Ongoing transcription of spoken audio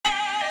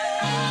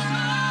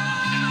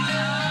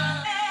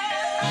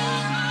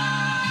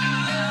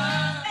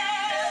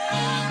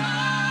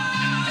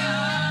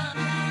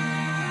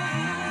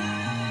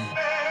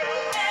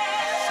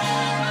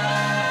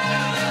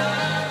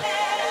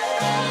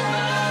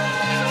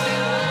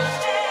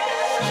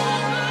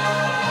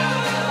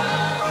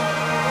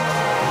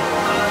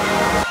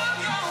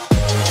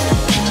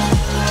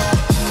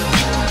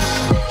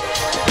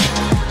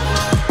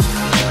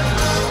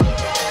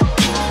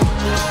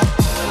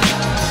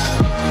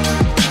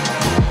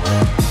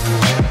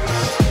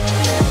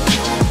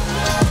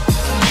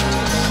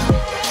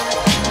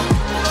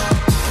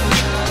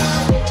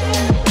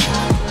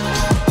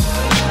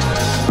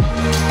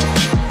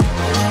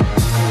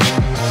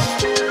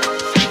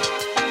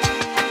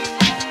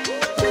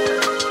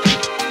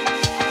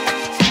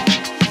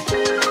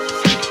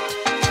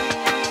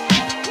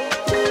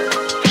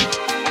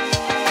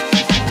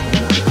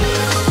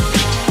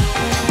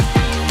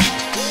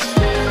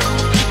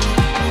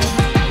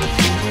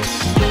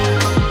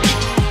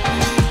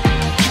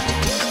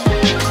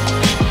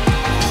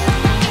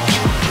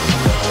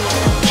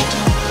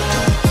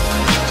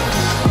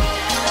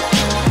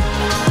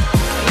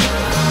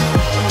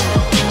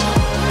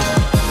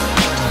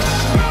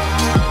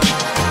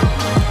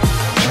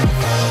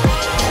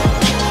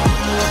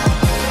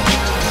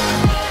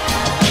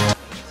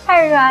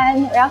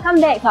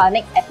Welcome back to our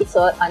next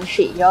episode on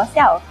Treat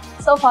Yourself.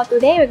 So for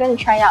today, we're going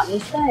to try out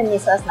Mr and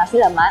Mrs Nasi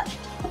Lemak.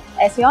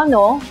 As you all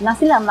know,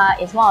 Nasi Lemak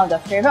is one of the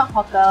favourite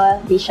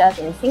hawker dishes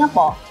in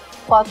Singapore.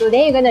 For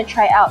today, we're going to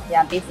try out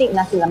their basic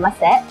Nasi Lemak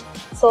set.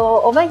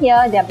 So over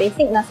here, their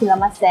basic Nasi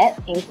Lemak set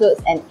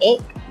includes an egg,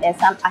 there's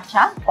some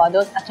achar for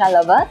those achar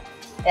lovers,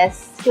 there's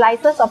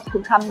slices of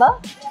cucumber,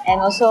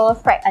 and also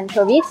fried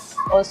anchovies,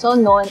 also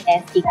known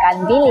as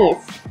ikan bilis.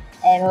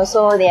 And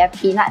also they have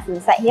peanuts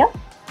inside here.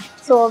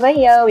 So over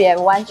here, we have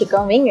one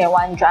chicken wing, we have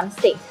one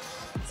drumstick.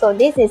 So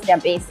this is their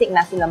basic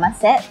Nasi Lemak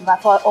set.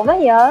 But for over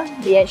here,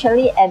 we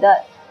actually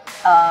added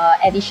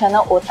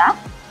additional otah.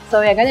 So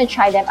we're going to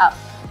try them out.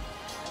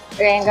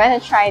 We're going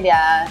to try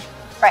their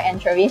fried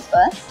anchovies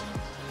first.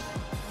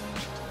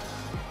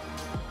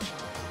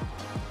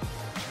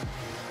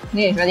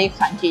 This is really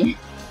crunchy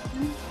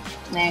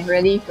and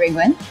really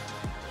fragrant. I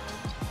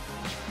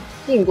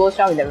think it goes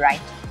well with the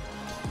rice.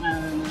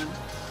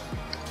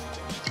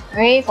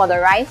 Really, for the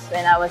rice,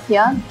 when I was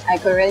here, I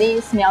could really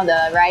smell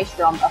the rice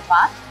from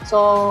afar.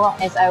 So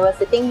as I was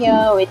sitting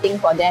here waiting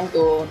for them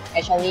to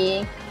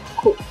actually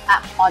cook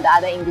up all the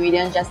other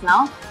ingredients just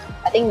now,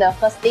 I think the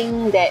first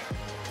thing that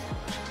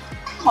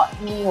caught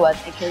me was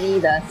actually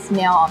the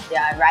smell of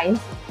their rice.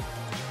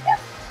 Yeah,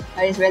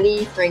 but it's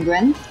really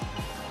fragrant.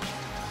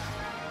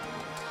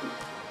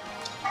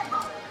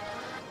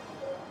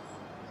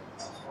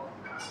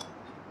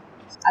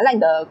 I like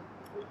the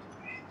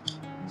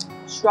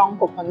strong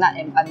coconut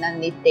and pandan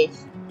leaf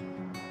taste.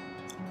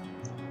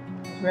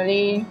 It's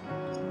really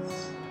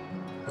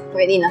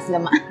Nasi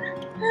Lemak.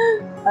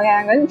 Okay,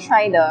 I'm going to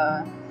try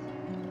the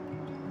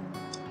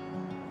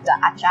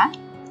achar.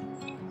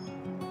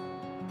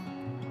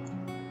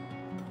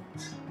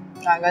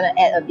 So I'm going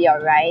to add a bit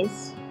of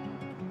rice.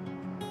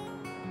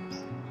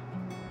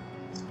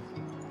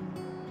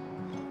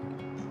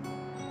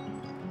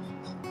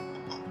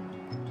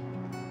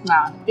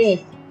 Wow, this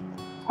is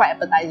quite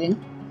appetizing.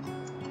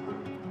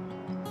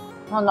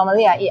 Well,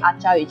 normally I eat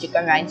achar with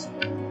chicken rice.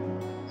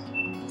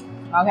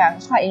 Okay,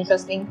 it's quite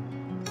interesting.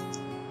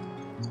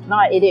 Now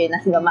I eat it with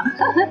Nasi Lemak.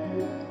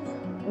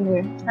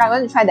 Okay. I'm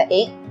going to try the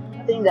egg.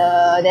 I think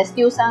there's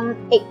still some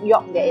egg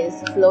yolk that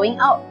is flowing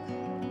out.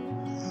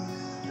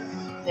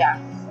 Yeah.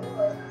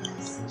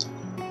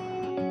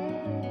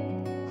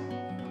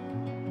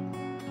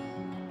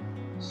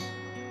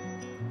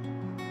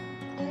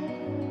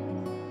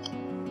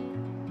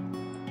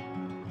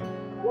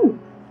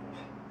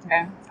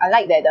 Okay. I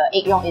like that the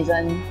egg yolk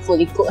isn't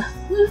fully cooked.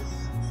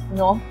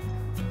 No.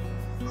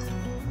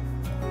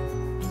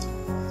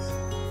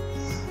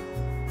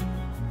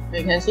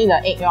 You can see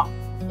the egg yolk,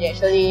 it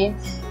actually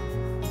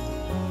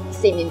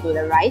sink into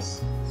the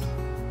rice.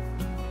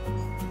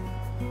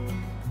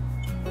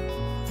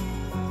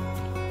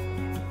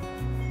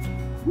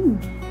 I'm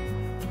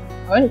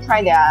going to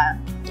try their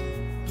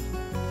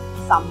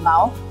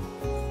sambal.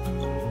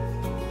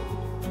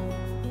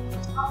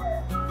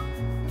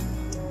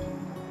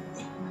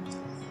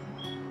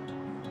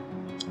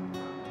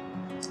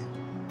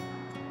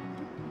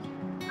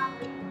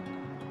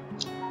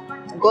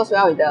 It goes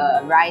well with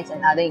the rice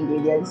and other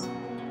ingredients.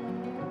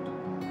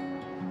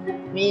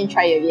 Maybe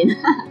try it again.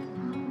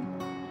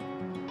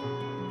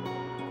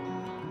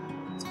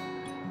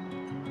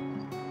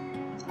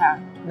 Yeah,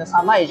 the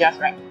sambal is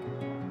just right.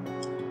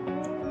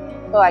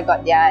 So I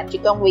got their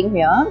chicken wing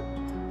here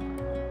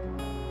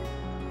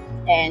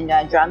and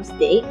the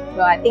drumstick.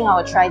 So I think I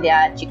will try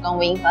their chicken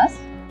wing first.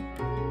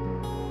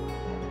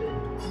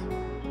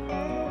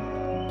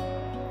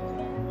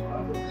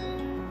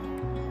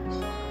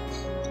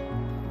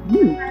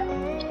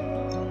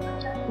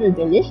 It's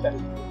delicious.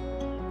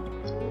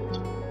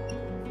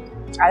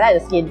 I like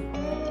the skin.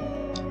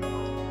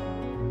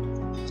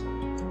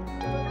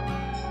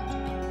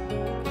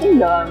 I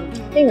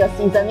think the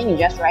seasoning is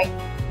just right.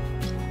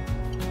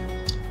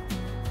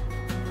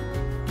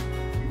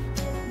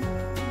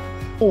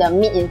 I think the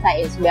meat inside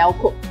is well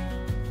cooked.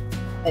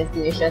 It's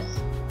delicious.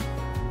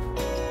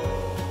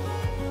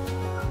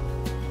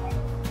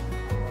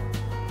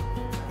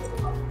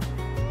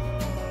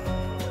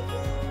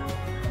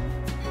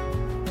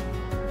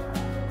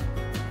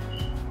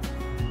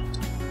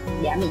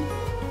 Yummy.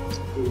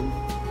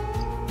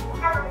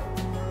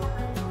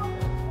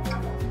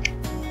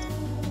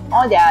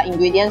 All their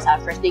ingredients are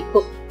freshly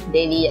cooked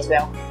daily as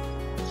well.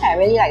 I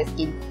really like the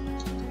skin.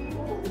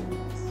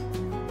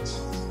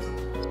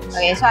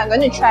 Okay, so I'm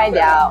going to try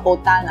their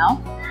otah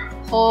now.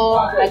 So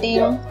I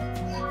think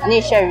I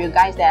need to share with you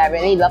guys that I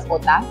really love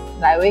otah.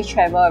 I always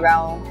travel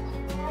around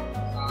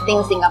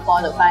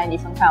Singapore to find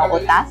different kind of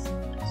otahs.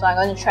 So I'm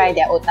going to try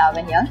their otah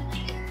over here.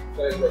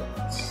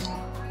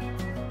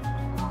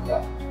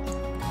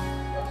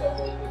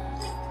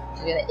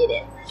 I'm gonna eat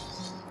it.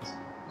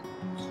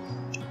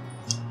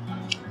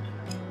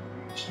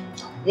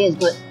 This is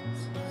good.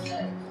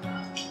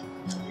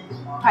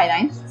 Quite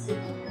nice.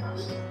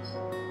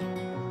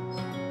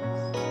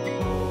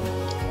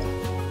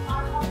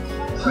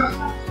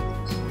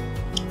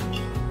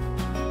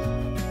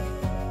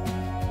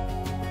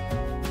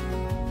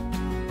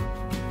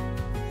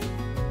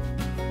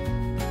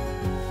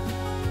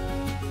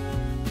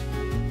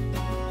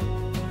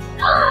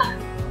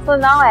 So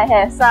now I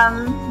have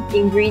some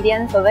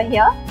ingredients over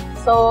here.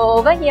 So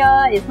over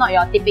here is not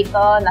your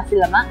typical nasi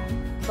lemak.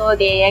 So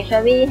they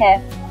actually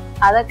have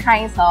other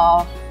kinds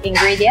of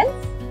ingredients.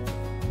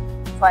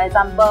 For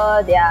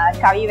example, their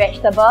curry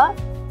vegetable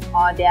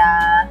or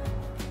their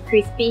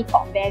crispy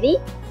pork belly.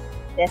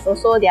 There's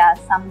also their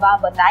sambal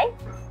petai,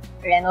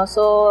 and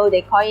also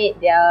they call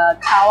it their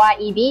kawa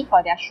ebi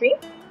for their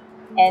shrimp.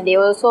 And they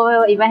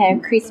also even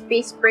have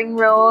crispy spring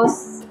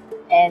rolls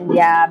and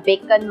their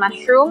bacon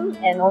mushroom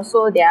and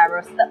also their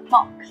roasted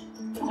pork.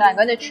 So I'm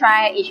going to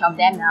try each of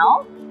them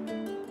now.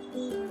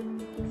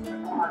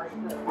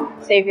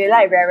 So if you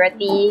like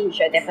variety, you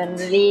should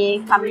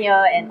definitely come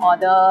here and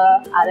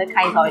order other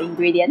kinds of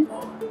ingredients.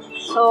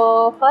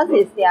 So first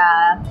is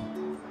their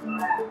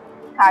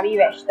curry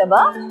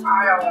vegetable.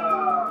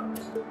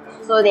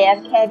 So they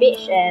have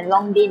cabbage and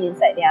long bean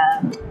inside their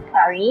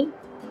curry.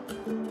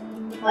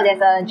 So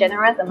there's a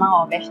generous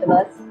amount of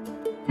vegetables.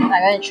 So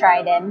I'm going to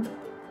try them.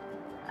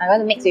 I'm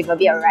going to mix with a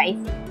bit of rice.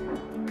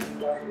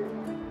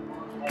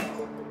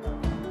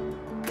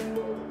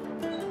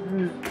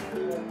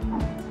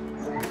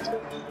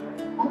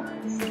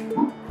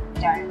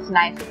 Yeah, it's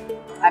nice.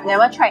 I've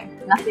never tried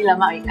nasi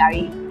lemak with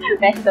curry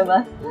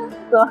vegetables.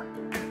 So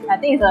I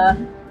think I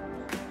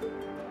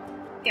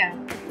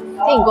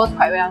think it goes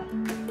quite well.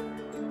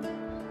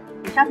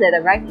 It's just that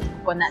the rice is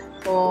coconut,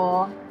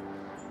 so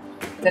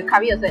the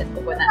curry also is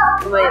coconut.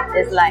 So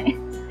it's like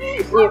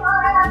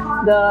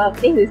the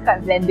thing is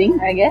quite blending,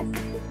 I guess.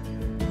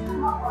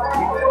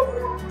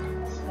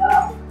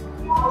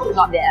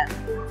 Not bad.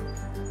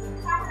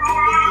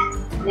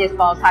 This is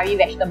for curry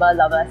vegetable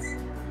lovers.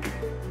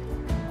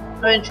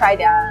 I'm going to try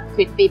their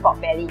crispy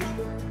pork belly.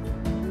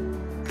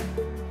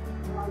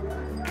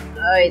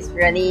 It's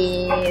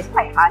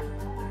quite hard.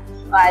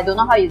 I don't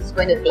know how it's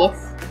going to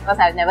taste because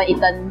I've never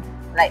eaten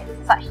like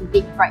such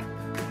deep fried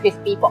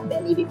crispy pork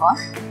belly before.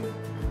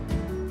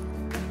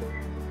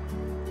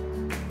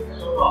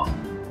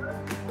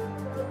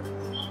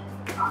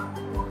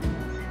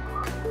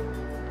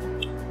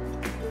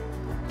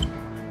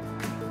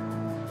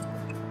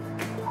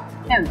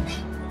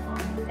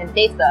 And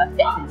taste the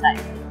fat inside.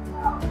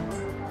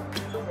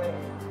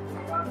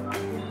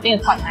 I think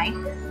it's quite nice.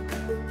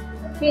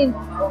 It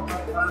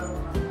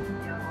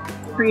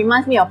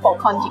reminds me of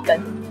popcorn chicken.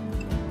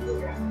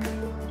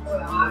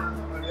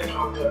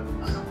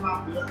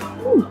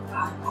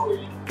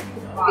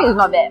 It's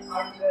not bad.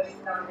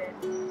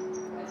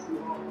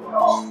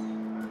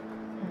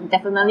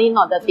 Definitely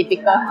not the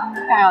typical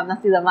kind of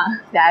nasi lemak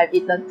that I've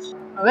eaten.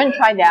 I'm going to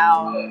try their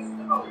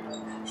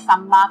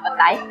sambal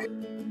petai.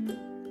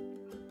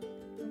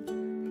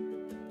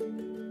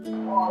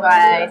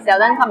 I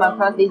seldom come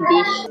across this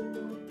dish.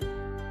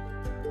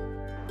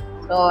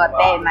 So I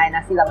pair with my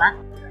nasi lemak.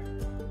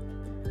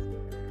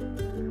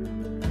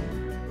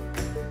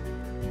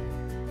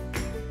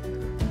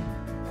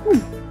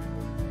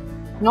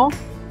 No,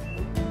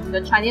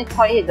 the Chinese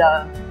call it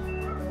the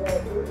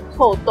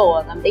chou dou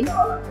or something.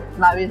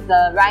 But with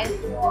the rice,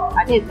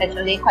 I think it's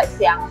actually quite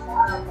xiang,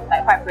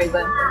 like quite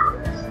fragrant.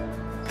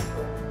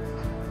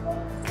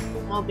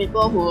 So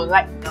people who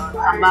like the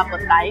sambal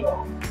petai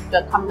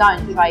should come down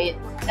and try it.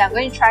 So I'm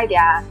going to try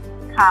their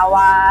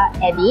kawa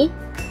ebi.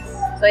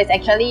 So it's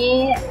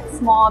actually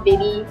small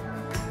baby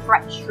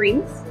fried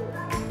shrimps.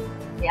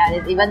 Yeah,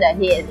 there's even the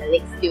head and the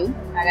legs too.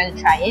 I'm going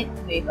to try it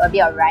with a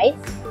bit of rice.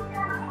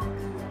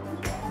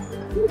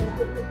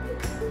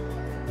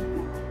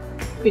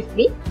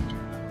 Crispy.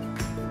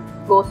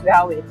 Goes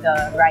well with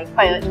the rice.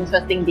 Quite an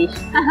interesting dish.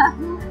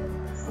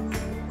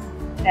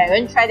 I'm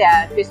going to try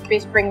their crispy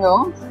spring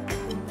rolls.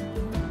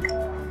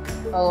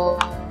 So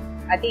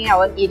I think I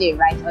won't eat it with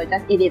rice, I'll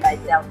just eat it by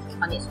itself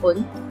on its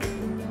own.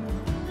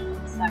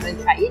 So I'm going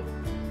to try it.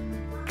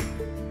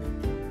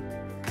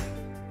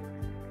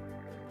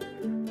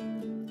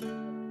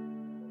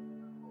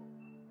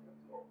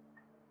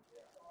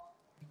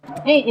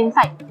 Hey,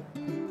 inside,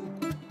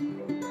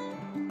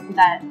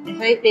 that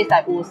actually tastes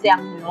like 五香,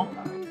 you know.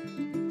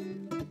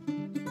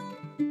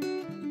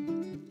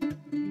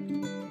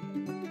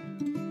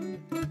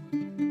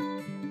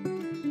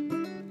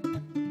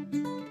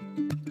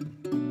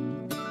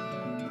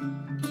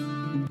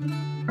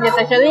 There's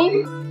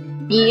actually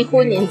bee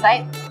hoon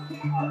inside.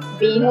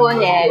 Bee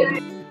hoon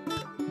and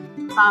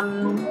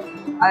some,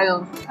 I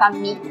don't know,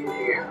 some meat.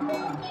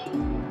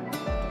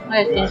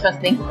 It's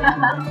interesting.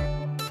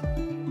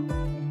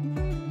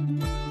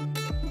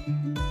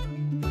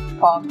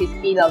 For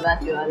crispy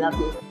lovers, you will love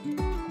this.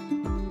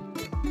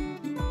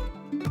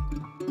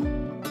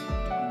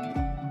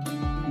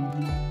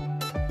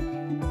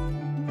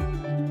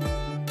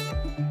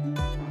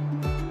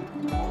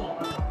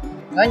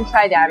 I'm going to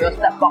try their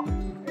roasted pork.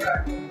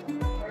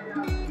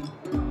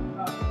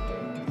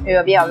 With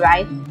a bit of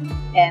rice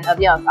and a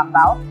bit of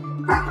sambal.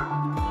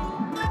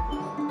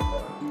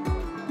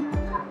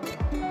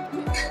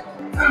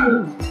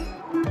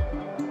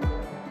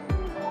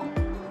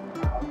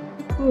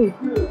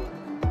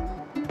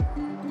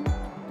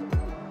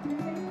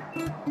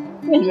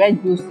 It's very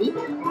juicy.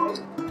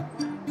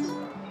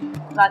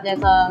 but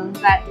there's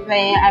like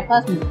when I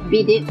first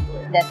beat it,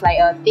 there's like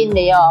a thin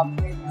layer of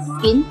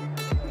skin,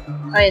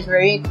 so it's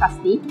very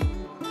crusty.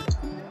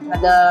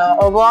 But the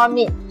overall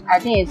meat, I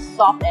think it's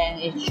soft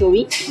and it's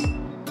chewy. So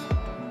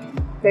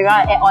you're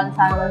gonna add on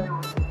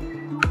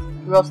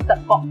some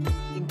roasted pork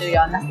into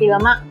your nasi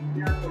lemak.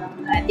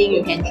 I think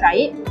you can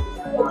try it.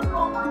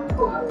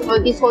 So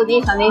this whole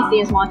dish suddenly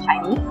seems more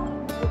Chinese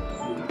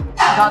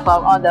because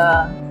of all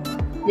the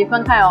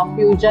different kind of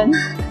fusion.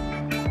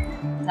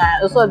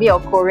 Also a bit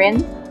of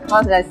Korean,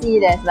 because I see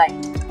there's like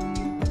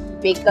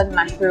bacon,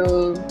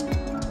 mushroom,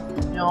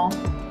 you know.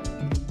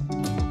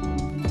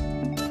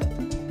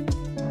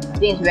 I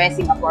think it's very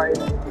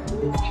Singaporean.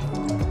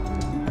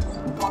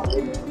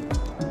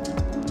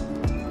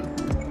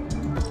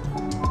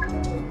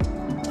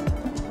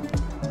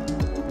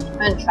 I'm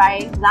going to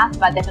try last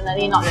but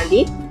definitely not the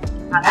least.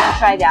 I'm going to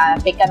try their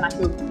bacon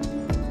mushroom.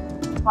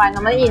 So I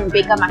normally eat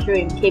bacon mushroom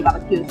in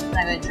K-barbecues, so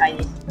I'm going to try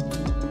this.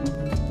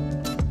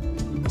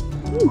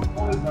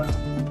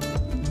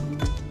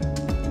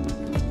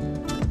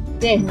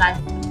 This is nice.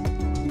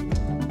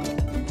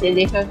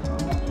 Delicious.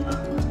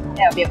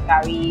 Add a bit of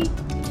curry.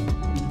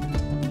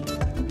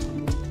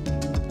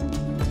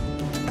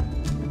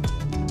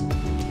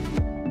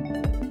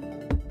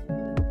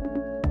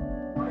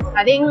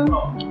 I think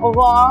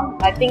overall,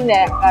 I think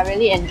that I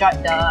really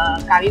enjoyed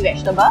the curry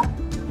vegetable.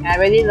 I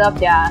really love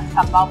their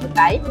sambal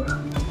petai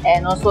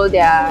and also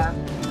their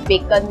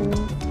bacon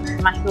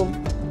mushroom.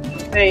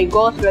 So it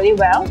goes really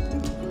well.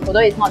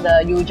 Although it's not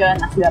the usual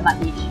nasi lemak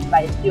dish,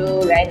 but it's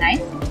still very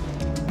nice.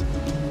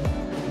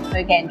 So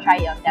you can try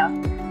it yourself.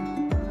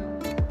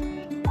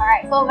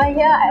 Alright, so over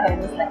here I have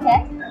Mr.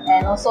 Ken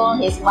and also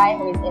his wife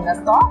who is in the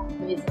store,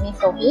 who is Miss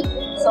Sofie.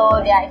 So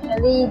they are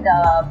actually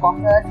the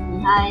bosses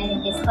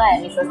behind Mr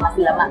and Mrs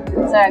Nasi Lemak.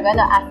 So we're going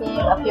to ask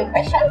him a few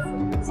questions.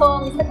 So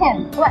Mr.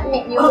 Ken, what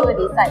made you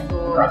decide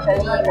to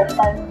actually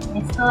open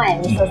Mr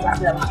and Mrs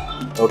Nasi Lemak?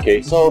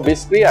 Okay, so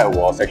basically I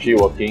was actually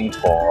working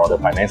for the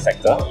finance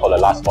sector for the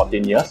last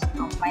 14 years.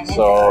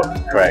 So,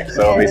 correct.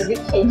 So there's a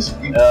big change.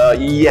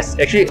 Yes,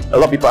 actually a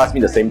lot of people ask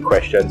me the same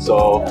question.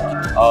 So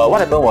what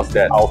happened was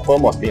that our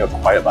firm was being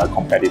acquired by a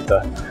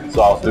competitor.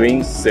 So I was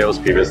doing sales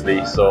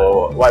previously.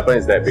 So what happened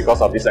is that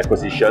because of this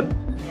acquisition,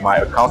 my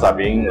accounts are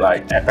being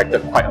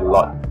affected quite a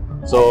lot.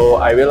 So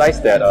I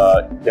realized that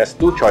there's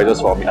two choices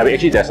for me. I mean,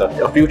 actually there's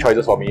a few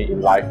choices for me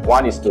in life.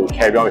 One is to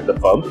carry on with the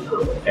firm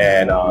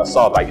and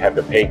sort of have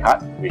the pay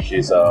cut, which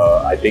is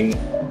I think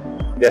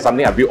there's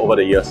something I built over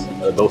the years,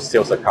 those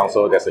sales accounts.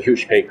 So there's a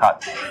huge pay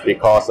cut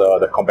because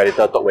the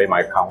competitor took away my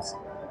accounts.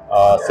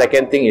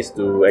 Second thing is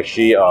to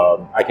actually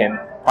I can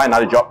find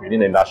another job within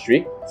the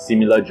industry,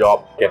 similar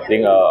job,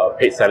 getting a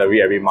paid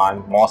salary every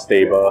month, more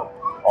stable.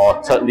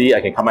 Or thirdly,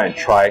 I can come out and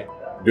try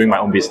doing my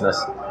own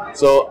business.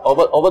 So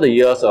over the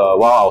years,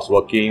 while I was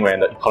working,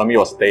 when the economy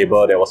was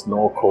stable, there was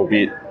no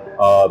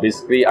COVID.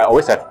 Basically, I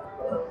always have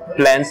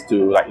plans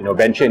to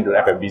venture into the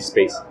F&B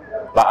space,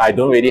 but I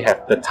don't really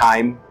have the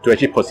time to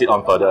actually proceed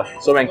on further.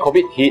 So when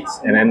COVID hits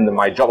and then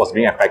my job was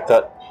being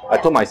affected, I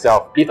told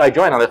myself, if I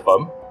join another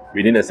firm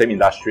within the same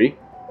industry,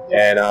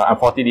 and I'm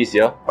 40 this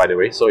year, by the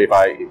way, so if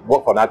I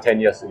work for another 10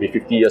 years, I'll be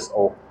 50 years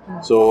old.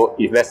 So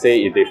if let's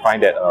say if they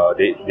find that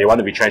they want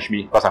to retrench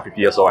me because I'm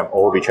 50 years old, I'm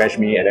old, retrench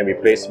me and then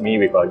replace me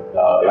with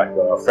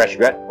a fresh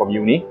grad from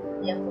uni,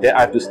 then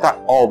I have to start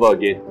all over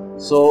again.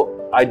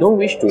 So I don't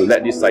wish to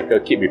let this cycle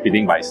keep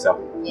repeating by itself.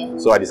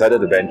 So I decided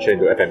to venture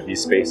into F&B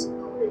space.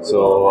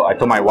 So I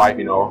told my wife,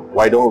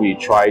 why don't we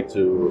try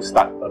to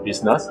start a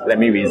business? Let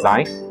me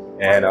resign,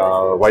 and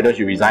why don't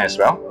you resign as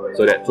well?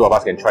 So that two of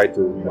us can try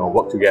to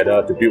work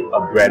together to build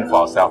a brand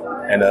for ourselves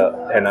and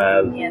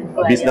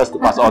a business to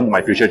pass on to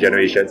my future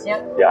generations.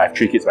 Yeah, I have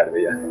 3 kids by the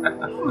way.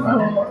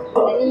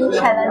 Any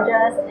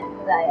challenges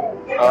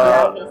you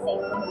are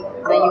facing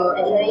when you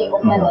actually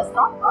open the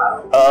store?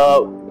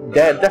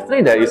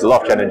 There is a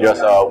lot of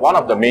challenges. One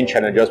of the main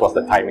challenges was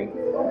the timing.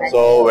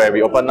 So when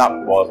we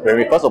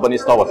first opened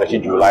this store was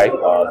actually July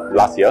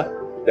last year.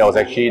 There was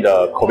actually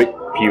the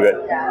COVID period.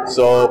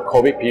 So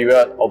COVID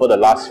period over the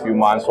last few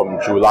months from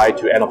July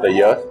to end of the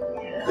year,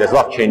 there's a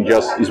lot of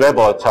changes. It's very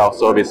volatile.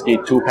 So basically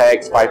 2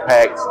 packs, 5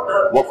 packs,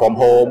 work from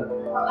home.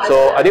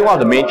 So I think one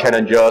of the main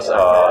challenges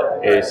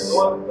is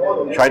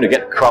trying to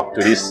get crowd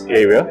to this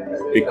area,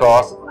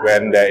 because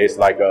when there is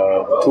a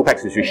 2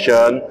 packs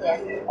restriction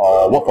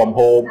or work from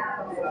home,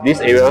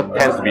 this area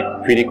tends to be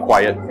pretty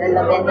quiet. The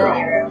lavender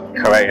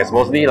area. Correct. It's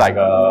mostly a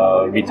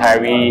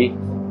retiree.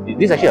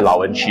 This is actually a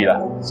Lao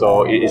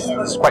so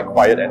it's quite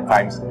quiet at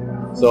times.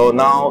 So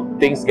now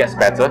things gets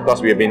better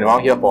because we have been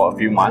around here for a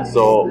few months,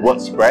 so word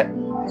spread.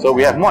 So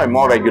we have more and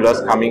more regulars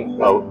coming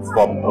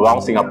from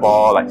around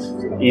Singapore,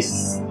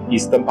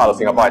 eastern part of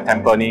Singapore, like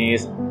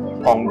Tampines,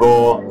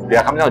 Punggol. They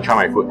are coming down to try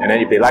my food, and then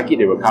if they like it,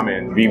 they will come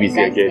and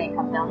revisit again.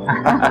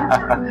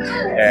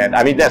 And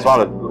I mean, that's one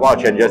of the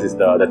challenges is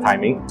the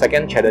timing.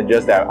 Second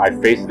challenges that I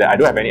face is that I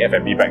don't have any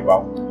F&B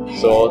background.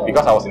 So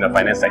because I was in the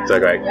finance sector,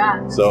 right?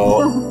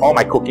 So all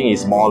my cooking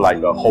is more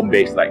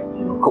home-based,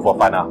 cook for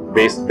fun,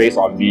 based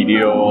on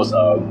videos.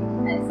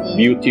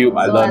 YouTube.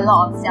 I learned a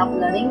lot of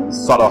self-learning.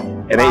 Sort of,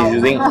 and then it's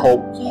using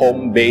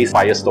home-based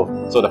fire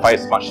stove, so the fire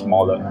is much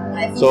smaller.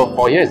 So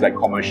for here it's like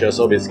commercial,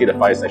 so basically the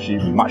fire is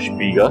actually much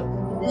bigger.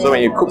 So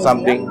when you cook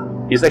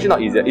something, it's actually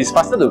not easier. It's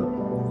faster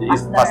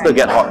to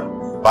get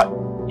hot, but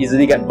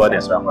easily get burned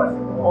as well.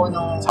 Oh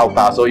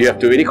no. So you have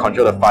to really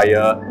control the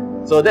fire.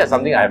 So that's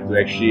something I have to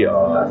actually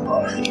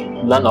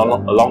learn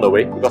along the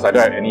way, because I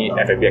don't have any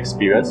F&B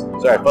experience.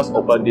 So I first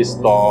opened this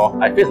store.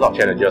 I faced a lot of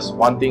challenges.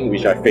 One thing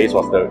which I faced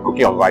was the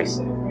cooking of rice.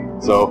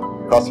 So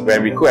because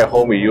when we cook at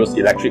home, we use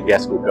electric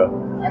gas cooker.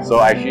 So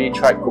I actually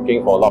tried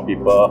cooking for a lot of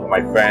people,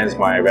 my friends,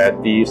 my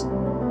relatives.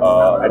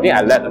 I think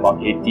I let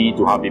about 80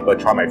 to 100 people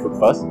try my food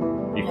first.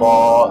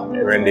 Before,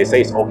 when they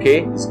say it's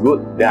okay, it's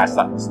good, then I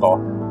start the store.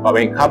 But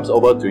when it comes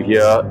over to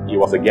here, it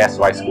was a gas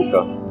rice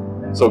cooker.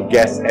 So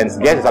gas is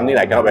something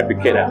that I cannot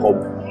replicate at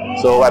home.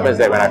 So what happens is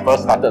that when I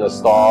first started the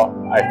store,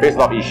 I faced a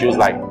lot of issues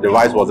like the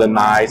rice wasn't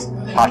nice,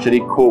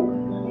 partially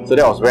cooked. So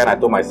that was when I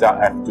told myself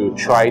I have to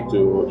try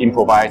to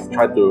improvise,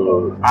 try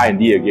to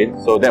R&D again.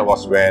 So that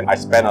was when I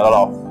spent a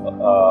lot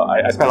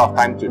of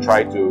time to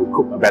try to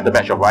cook a better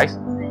batch of rice.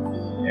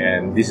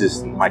 And this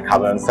is my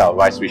current set of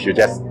rice which you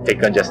just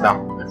taken just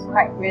now.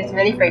 It's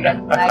really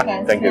fragrant. I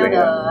can smell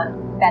the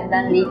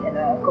pandan leaf and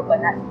the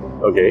coconut.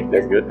 Okay,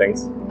 that's good,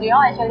 thanks. Do you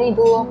all actually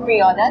do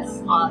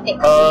pre-orders or take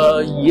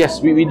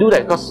yes, we do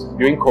that because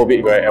during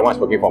COVID, right, everyone's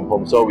working from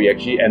home, so we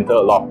actually enter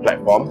a lot of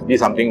platforms. This is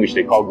something which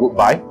they call group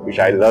buy, which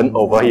I learned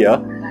over here.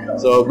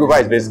 So group buy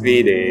is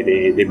basically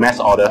they mass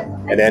order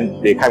and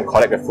then they kind of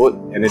collect the food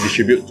and then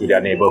distribute to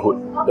their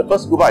neighborhood. The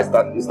first group buy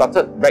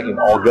started back in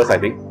August, I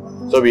think.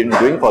 So we've been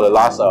doing for the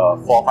last 4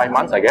 or 5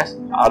 months, I guess.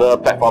 Other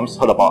platforms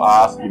heard about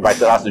us,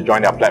 invited us to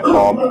join their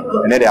platform,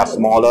 and then there are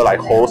smaller like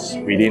hosts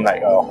within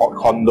like a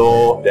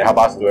condo. They help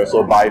us to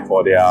also buy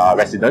for their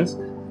residents.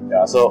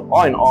 Yeah, so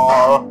all in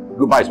all,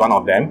 group buy is one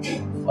of them.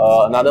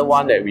 Another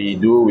one that we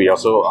do, we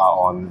also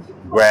are on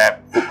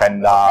Grab,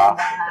 Foodpanda,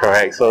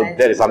 correct. So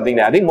that is something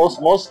that I think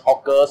most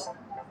hawkers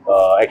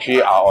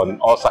actually are on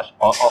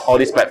all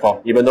these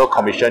platforms, even though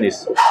commission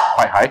is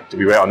quite high, to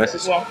be very honest,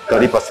 it's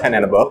 30%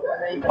 and above.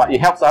 But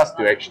it helps us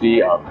to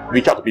actually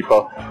reach out to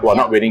people who are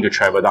not willing to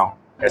travel down.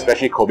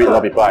 Especially COVID, a lot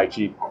of people are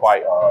actually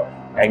quite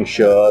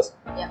anxious.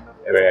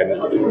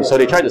 So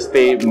they try to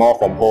stay more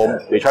from home,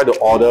 they try to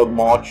order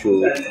more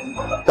through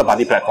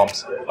third-party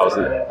platforms,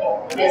 obviously.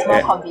 It's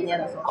more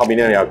convenient also.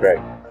 Convenient, yeah,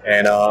 correct.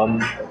 And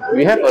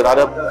we have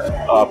another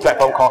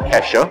platform called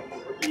Cashier.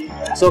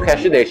 So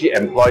Cashier, they actually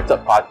employ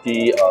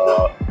third-party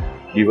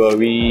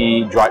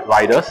delivery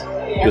riders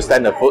to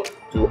send the food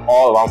to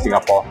all around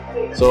Singapore.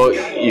 So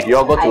if you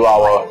all go to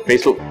our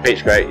Facebook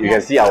page, right, you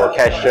can see our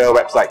Cashier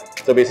website.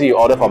 So basically you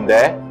order from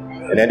there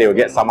and then they will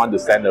get someone to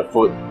send the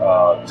food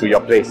to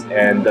your place.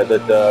 And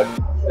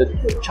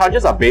the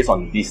charges are based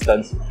on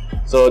distance.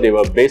 So they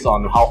were based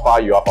on how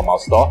far you are from our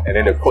store, and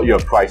then they quote you a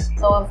price.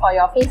 So for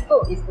your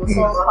Facebook, it's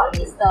also called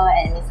Mr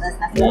and Mrs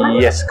Nasi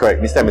Lemak? Yes,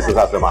 correct. Mr and Mrs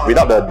Nasi Lemak,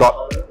 without the dot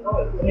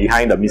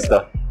behind the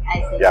Mr.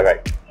 I see. Yeah,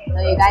 right. So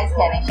you guys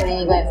can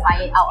actually go and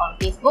find it out on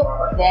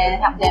Facebook, then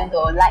help them to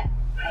like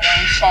and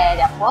then share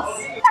their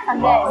posts. Apart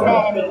from that, is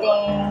there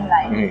anything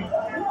like,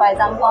 for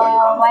example,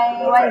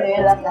 why do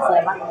you love Nasi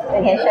Lemak?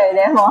 You can share with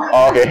them more.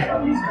 Oh, okay.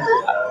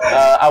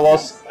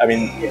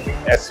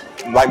 As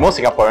like most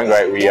Singaporeans,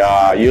 right, we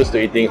are used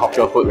to eating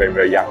hawker food when we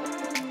were young.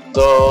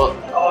 So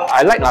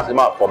I like Nasi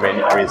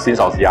Lemak since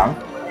I was young.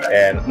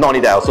 And not only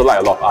that, I also like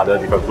a lot of other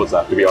different foods,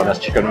 to be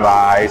honest, chicken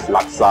rice,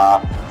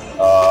 laksa.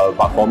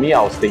 But for me,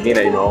 I was thinking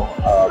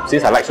that,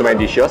 since I like so many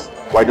dishes,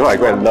 why don't I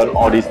go and learn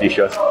all these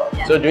dishes?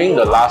 So during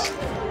the last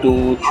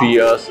 2-3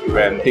 years,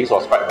 when things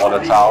was quite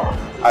volatile,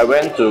 I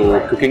went to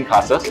cooking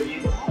classes,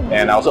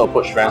 and I also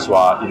approached friends who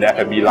are in the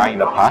F&B line in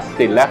the past.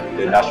 They left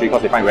the industry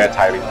because they find it very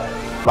tiring,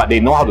 but they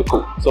know how to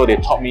cook, so they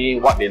taught me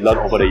what they learned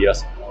over the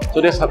years. So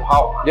that's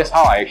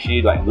how I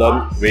actually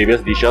learned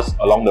various dishes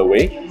along the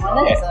way.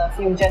 That is a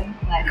fusion.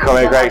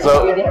 Correct.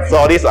 So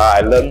all these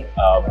I learned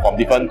from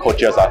different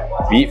coaches,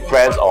 be it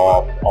friends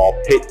or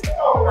paid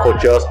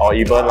coaches, or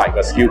even like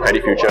a skill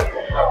credit future.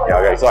 Yeah,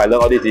 okay. So I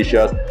learned all these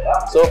dishes.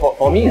 So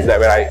for me, is that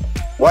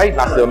why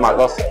Nasi Lemak?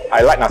 Because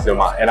I like Nasi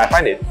Lemak, and I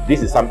find that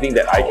this is something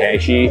that I can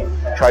actually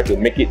try to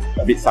make it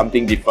a bit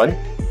something different.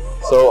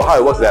 So how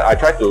it works is that I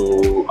try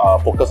to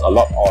focus a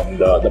lot on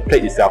the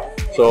plate itself.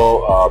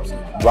 So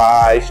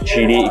rice,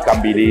 chilli,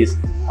 ikan, bilis,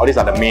 all these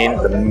are the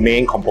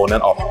main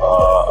component of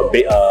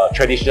a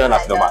traditional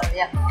Nasi Lemak.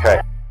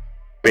 Okay.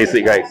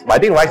 Basic, right? But I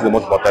think rice is the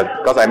most important,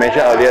 because I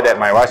mentioned earlier that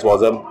my rice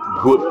wasn't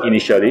good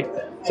initially.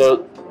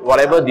 So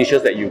whatever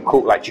dishes that you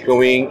cook, like chicken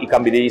wing,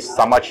 ikan bilis,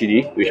 sambal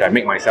chilli, which I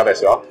make myself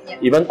as well,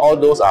 even all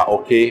those are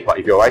okay. But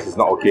if your rice is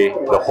not okay,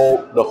 the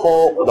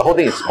whole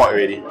thing is spoiled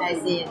already. I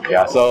see.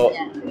 Yeah. So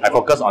I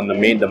focus on the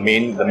main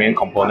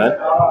component,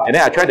 and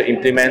then I try to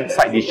implement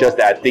side dishes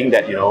that I think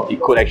that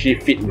it could actually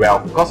fit well,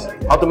 because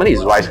ultimately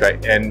it's rice,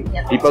 right? And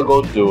people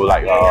go to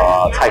like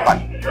Thai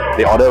fan,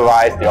 they order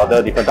rice, they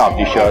order different type of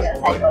dishes.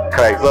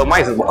 Correct. So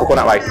mine is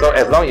coconut rice. So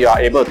as long as you are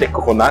able to take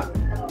coconut,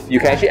 you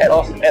can actually add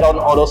on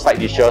all those side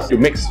dishes to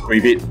mix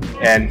with it.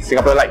 And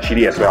Singapore like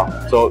chili as well.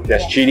 So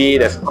there's chili,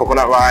 there's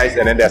coconut rice,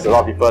 and then there's a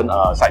lot of different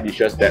side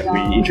dishes that we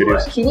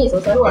introduce. Chili is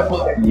also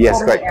handmade.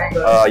 Yes, correct.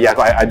 Yeah,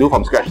 I do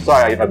from scratch. So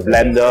I have a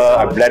blender,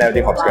 I blend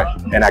everything from scratch,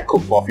 and I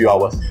cook for a few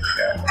hours.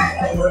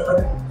 Yeah.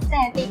 Is there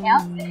anything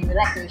else that you would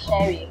like to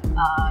share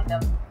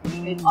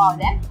with all of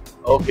them?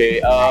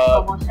 Okay.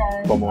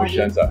 Like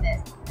promotions.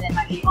 That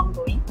might be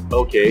ongoing.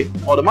 Okay.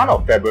 For the month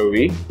of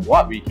February,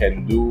 what we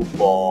can do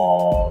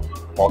for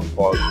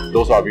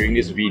those who are viewing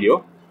this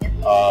video,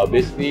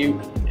 basically,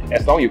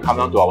 as long as you come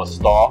down to our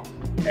store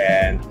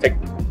and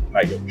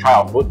try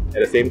our food,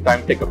 at the same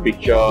time take a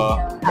picture,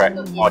 right,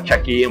 or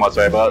check in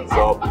whatsoever.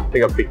 So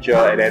take a picture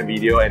and then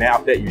video, and then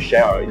after that you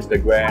share on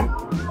Instagram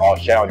or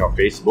share on your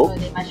Facebook. So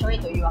they might show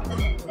it to you after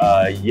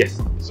that. Yes.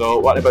 So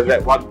what happens is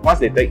that once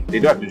they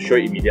don't have to show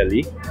it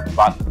immediately,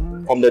 but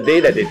from the day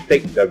that they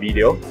take the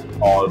video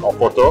or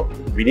photo,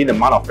 within the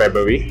month of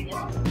February,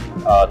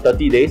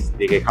 30 days,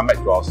 they can come back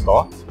to our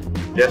store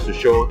just to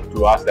show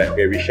to us that,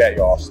 okay, we shared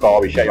your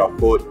store, we shared your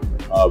food,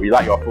 we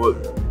like your food,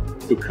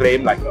 to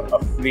claim like a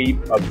free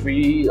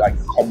like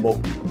combo.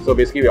 So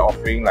basically we're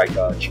offering like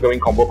a chicken wing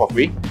combo for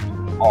free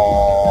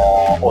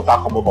or otah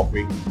combo for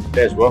free.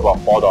 That is worth about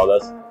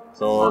 $4.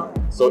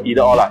 So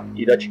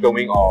either chicken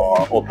wing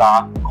or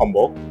otah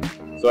combo.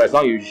 So as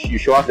long as you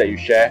show us that you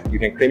share, you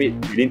can claim it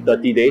within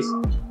 30 days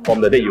from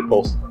the day you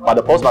post. But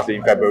the post must be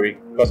in February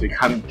because we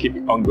can't keep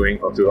it ongoing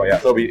for too long. Yeah.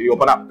 So we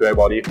open up to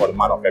everybody for the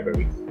month of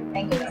February.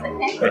 Thank you, Mr.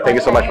 Ken. Okay, thank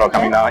you so much for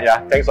coming down.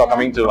 Yeah, thanks for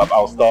coming to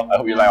our store. I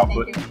hope you like our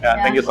food.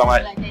 Yeah, thank you so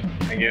much.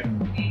 Thank you.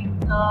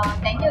 So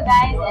thank you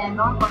guys, and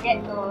don't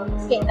forget to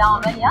skate down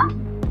over here.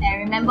 And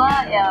remember,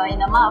 in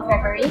the month of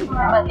February,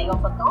 remember to take a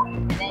photo,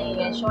 and then you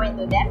can show it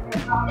to them.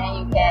 Then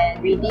you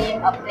can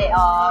redeem a plate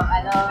of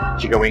either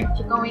chicken wing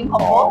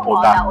combo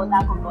or the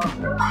otah combo,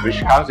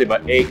 which comes with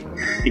an egg,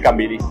 ikan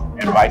bilis,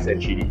 and rice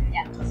and chili.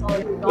 Yeah. So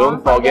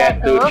don't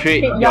forget to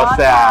treat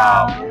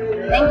yourself.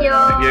 Thank you.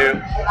 Thank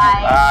you.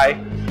 Bye.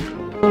 Bye.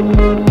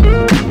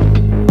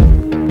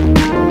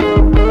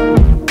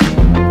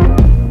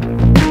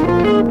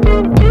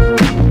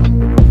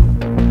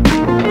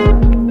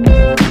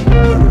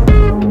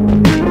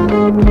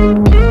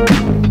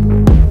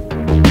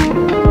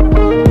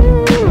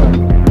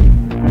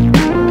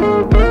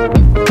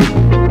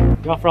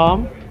 You're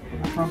from?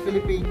 I'm from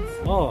Philippines.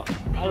 Oh,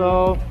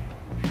 hello.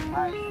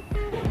 Hi.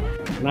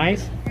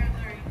 Nice?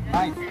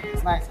 Nice.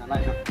 It's nice. I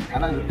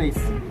like the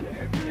taste.